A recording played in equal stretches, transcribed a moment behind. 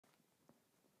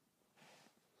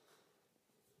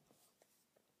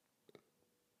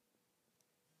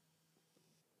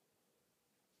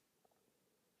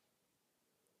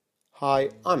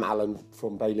Hi, I'm Alan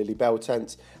from Baylily Bell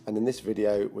Tents, and in this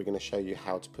video we're going to show you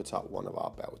how to put up one of our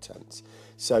bell tents.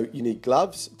 So you need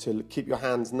gloves to keep your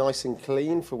hands nice and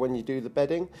clean for when you do the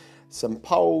bedding, some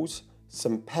poles,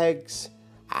 some pegs,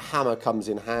 a hammer comes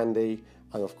in handy,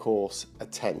 and of course a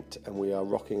tent. And we are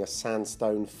rocking a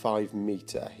sandstone 5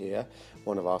 metre here,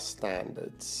 one of our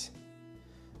standards.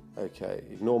 Okay,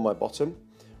 ignore my bottom.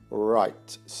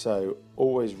 Right, so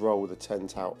always roll the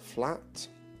tent out flat.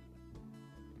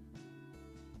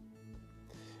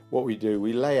 What we do,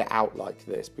 we lay it out like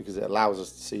this because it allows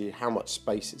us to see how much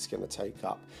space it's going to take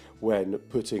up when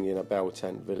putting in a bell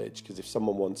tent village. Because if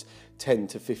someone wants 10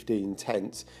 to 15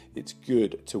 tents, it's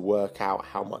good to work out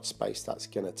how much space that's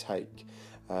going to take.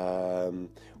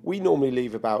 We normally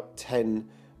leave about 10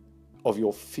 of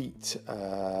your feet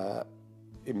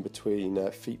in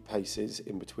between feet paces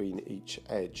in between each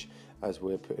edge as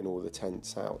we're putting all the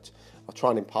tents out. I'll try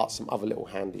and impart some other little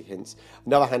handy hints.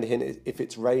 Another handy hint is if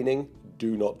it's raining,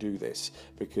 do not do this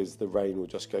because the rain will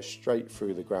just go straight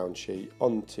through the ground sheet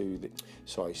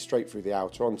straight through the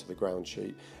outer onto the ground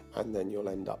sheet, and then you'll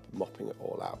end up mopping it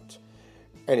all out.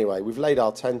 Anyway, we've laid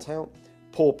our tent out.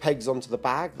 Pour pegs onto the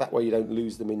bag, that way you don't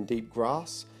lose them in deep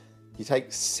grass. You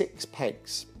take 6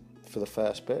 pegs for the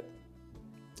first bit.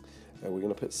 And we're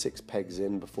going to put 6 pegs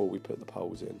in before we put the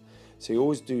poles in. So you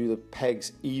always do the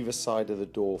pegs either side of the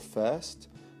door first.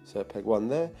 So peg 1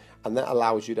 there, and that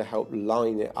allows you to help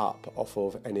line it up off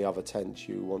of any other tents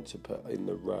you want to put in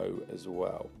the row as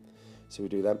well. So we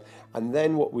do them, and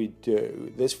then what we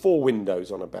do, there's 4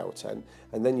 windows on a bell tent,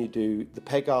 and then you do the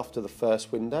peg after the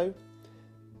first window.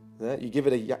 You give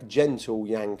it a gentle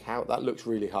yank out. That looks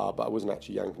really hard, but I wasn't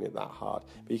actually yanking it that hard.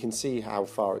 But you can see how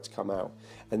far it's come out.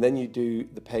 And then you do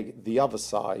the peg the other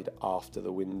side after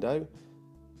the window,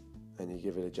 and you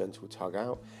give it a gentle tug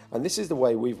out. And this is the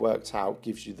way we've worked out,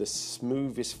 gives you the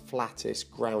smoothest,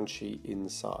 flattest ground sheet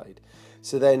inside.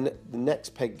 So then the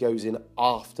next peg goes in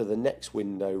after the next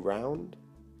window round,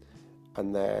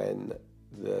 and then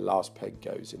the last peg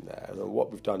goes in there. And then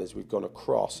what we've done is we've gone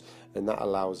across, and that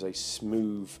allows a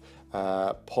smooth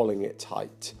pulling it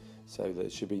tight, so there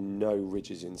should be no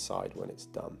ridges inside when it's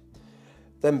done.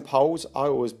 Then poles, I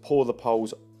always pour the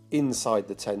poles inside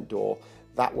the tent door.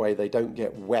 That way they don't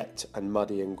get wet and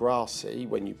muddy and grassy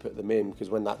when you put them in, because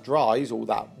when that dries, all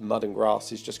that mud and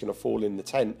grass is just going to fall in the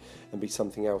tent and be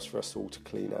something else for us all to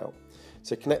clean out.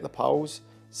 So connect the poles.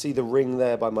 See the ring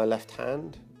there by my left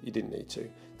hand? You didn't need to.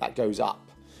 That goes up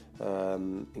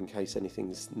in case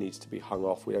anything needs to be hung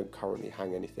off. We don't currently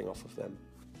hang anything off of them.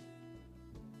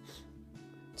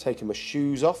 Taking my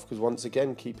shoes off, because once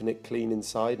again keeping it clean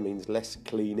inside means less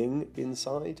cleaning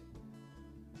inside.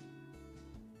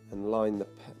 And line the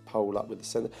pole up with the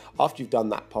centre. After you've done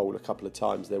that pole a couple of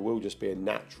times, there will just be a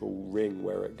natural ring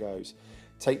where it goes.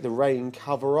 Take the rain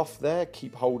cover off there,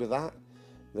 keep hold of that.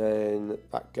 Then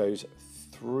that goes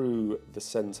through the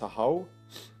centre hole.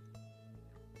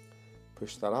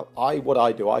 Push that up. What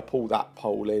I do, I pull that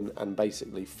pole in and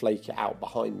basically flake it out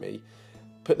behind me.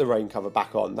 Put the rain cover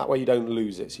back on. That way you don't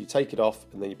lose it. So you take it off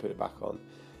and then you put it back on.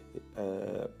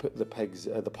 Put the pegs,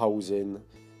 the poles in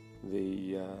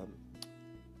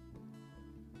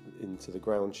into the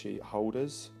ground sheet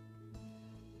holders.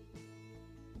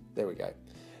 There we go.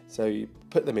 So you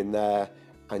put them in there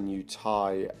and you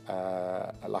tie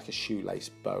like a shoelace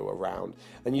bow around,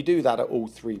 and you do that at all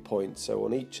 3 points, so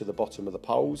on each of the bottom of the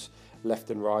poles, left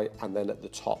and right, and then at the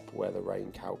top where the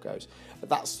rain cowl goes.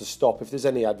 That's to stop if there's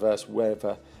any adverse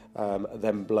weather,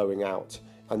 them blowing out,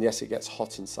 and yes, it gets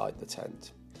hot inside the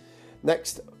tent.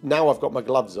 Next, now I've got my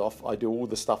gloves off, I do all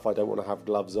the stuff I don't want to have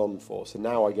gloves on for, so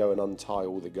now I go and untie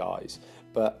all the guys,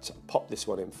 but pop this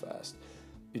one in first.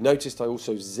 You noticed I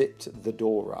also zipped the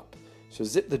door up. So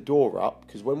zip the door up,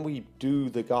 because when we do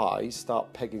the guys,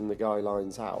 start pegging the guy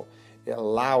lines out, it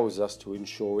allows us to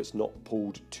ensure it's not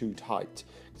pulled too tight.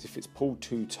 Because if it's pulled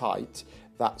too tight,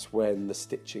 that's when the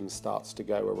stitching starts to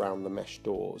go around the mesh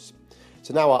doors.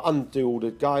 So now I undo all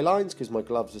the guy lines because my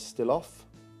gloves are still off.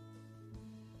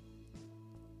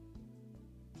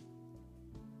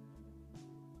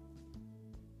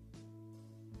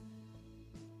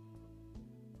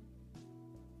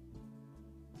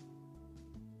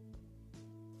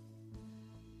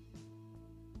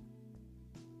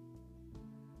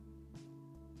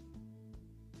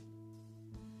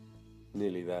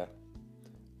 Nearly there.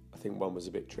 I think one was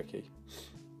a bit tricky.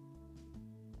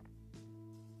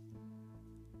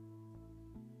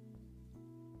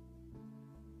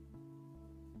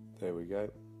 There we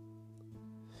go.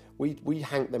 We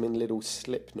hang them in little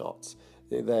slip knots,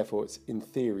 therefore it's in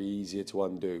theory easier to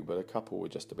undo, but a couple were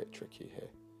just a bit tricky here.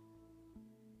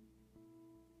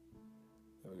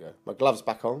 There we go. My gloves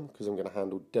back on because I'm going to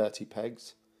handle dirty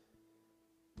pegs.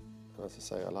 And as I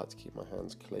say, I like to keep my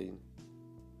hands clean.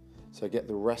 So get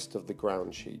the rest of the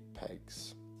ground sheet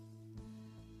pegs.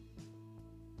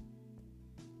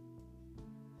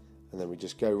 And then we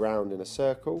just go round in a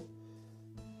circle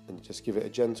and just give it a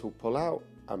gentle pull out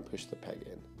and push the peg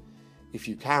in. If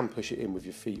you can push it in with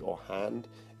your feet or hand,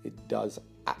 it does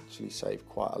actually save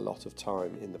quite a lot of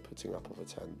time in the putting up of a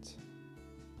tent.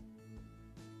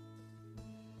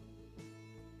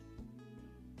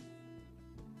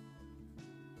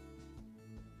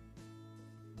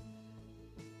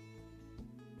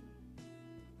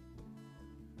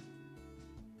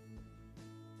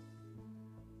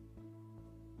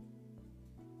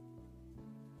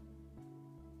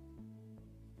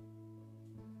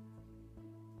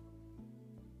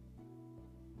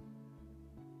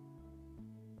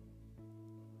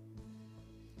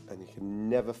 And you can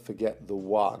never forget the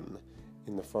one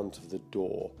in the front of the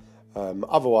door.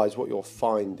 Otherwise, what you'll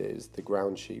find is the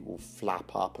ground sheet will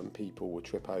flap up and people will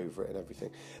trip over it and everything.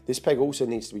 This peg also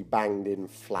needs to be banged in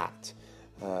flat.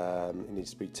 It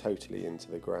needs to be totally into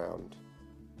the ground.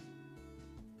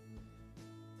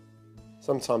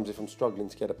 Sometimes if I'm struggling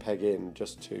to get a peg in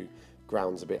just to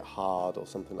ground's a bit hard or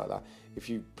something like that, if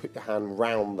you put your hand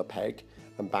round the peg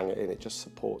and bang it in, it just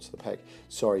supports the peg.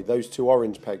 Sorry, those two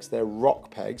orange pegs, they're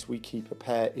rock pegs. We keep a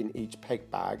pair in each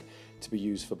peg bag to be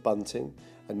used for bunting.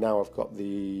 And now I've got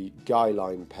the guy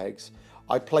line pegs.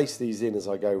 I place these in as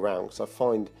I go round because I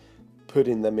find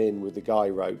putting them in with the guy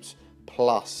ropes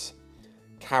plus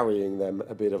carrying them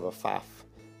a bit of a faff.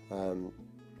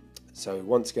 So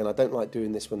once again, I don't like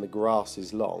doing this when the grass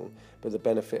is long, but the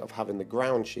benefit of having the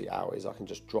ground sheet out is I can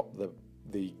just drop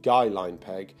the guy line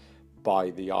peg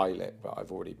by the eyelet that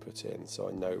I've already put in, so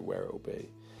I know where it will be.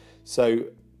 So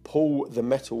pull the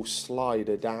metal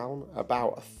slider down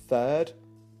about a third,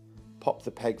 pop the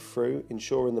peg through,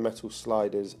 ensuring the metal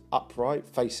slider's upright,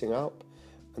 facing up,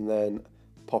 and then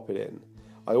pop it in.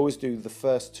 I always do the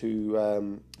first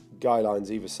two guy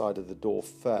lines either side of the door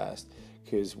first,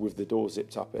 because with the door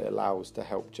zipped up it allows to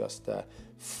help just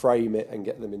frame it and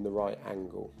get them in the right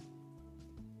angle.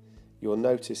 You'll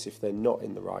notice if they're not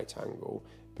in the right angle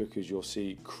because you'll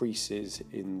see creases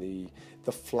in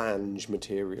the flange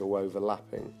material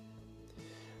overlapping.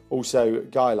 Also,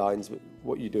 guy lines,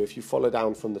 what you do, if you follow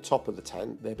down from the top of the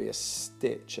tent, there'll be a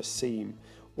stitch, a seam,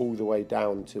 all the way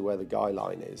down to where the guy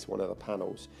line is, one of the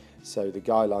panels. So the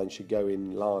guy line should go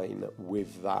in line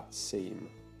with that seam.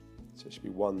 So it should be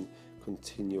one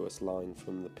continuous line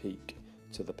from the peak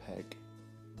to the peg.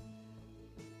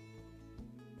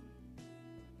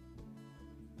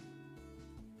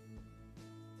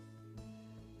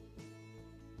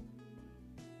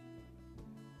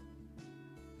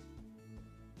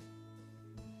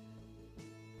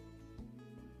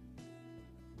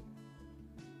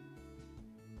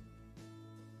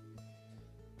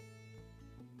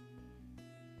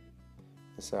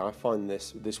 So I find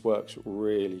this works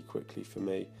really quickly for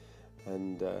me,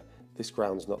 and this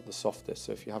ground's not the softest,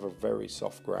 so if you have a very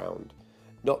soft ground,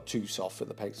 not too soft that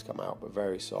the pegs come out, but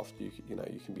very soft, you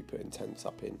can be putting tents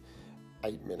up in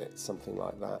 8 minutes, something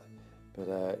like that.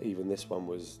 But even this one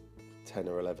was 10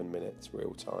 or 11 minutes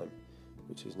real time,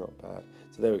 which is not bad.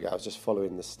 So there we go, I was just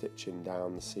following the stitching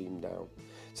down, the seam down.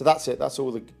 So that's it, that's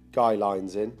all the guy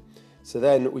lines in. So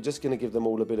then we're just going to give them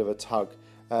all a bit of a tug.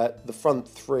 The front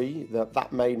three,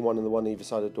 that main one and the one either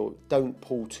side of the door, don't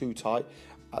pull too tight.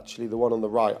 Actually, the one on the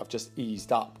right, I've just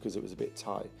eased up because it was a bit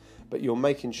tight. But you're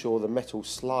making sure the metal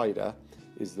slider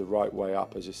is the right way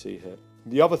up, as you see here.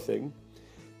 The other thing,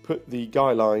 put the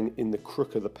guy line in the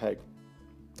crook of the peg,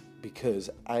 because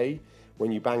A,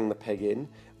 when you bang the peg in,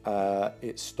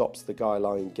 it stops the guy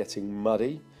line getting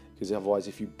muddy, because otherwise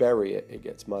if you bury it, it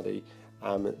gets muddy.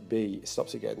 And B, it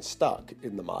stops it getting stuck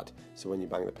in the mud, so when you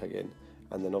bang the peg in.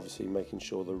 And then obviously making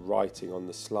sure the writing on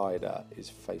the slider is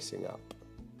facing up.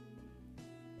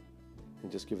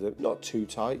 And just give them, not too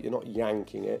tight, you're not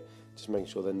yanking it, just making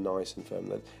sure they're nice and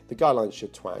firm. The guy lines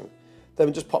should twang.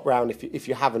 Then just pop round, if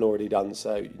you haven't already done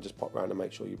so, you can just pop round and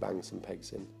make sure you bang some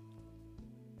pegs in.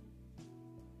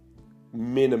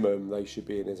 Minimum they should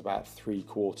be in is about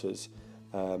 3/4,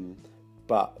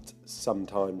 but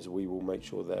sometimes we will make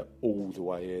sure they're all the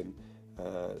way in,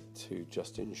 to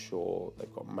just ensure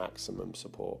they've got maximum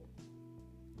support.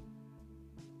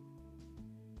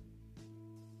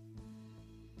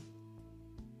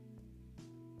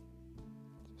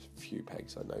 Just a few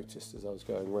pegs I noticed as I was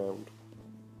going round.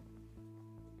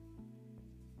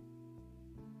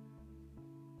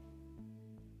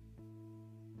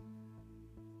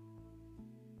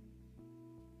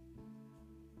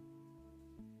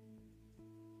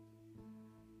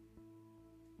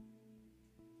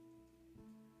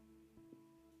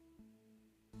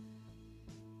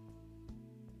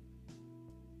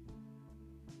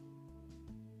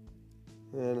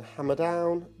 And hammer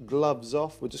down, gloves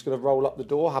off. We're just going to roll up the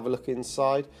door, have a look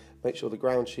inside, make sure the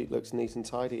ground sheet looks neat and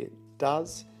tidy. It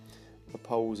does. The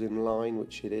pole's in line,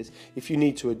 which it is. If you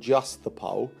need to adjust the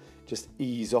pole, just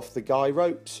ease off the guy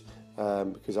ropes,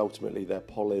 because ultimately they're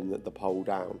pulling the pole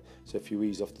down. So if you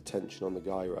ease off the tension on the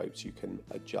guy ropes, you can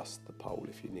adjust the pole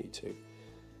if you need to.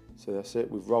 So that's it.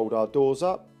 We've rolled our doors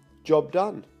up. Job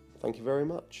done. Thank you very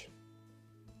much.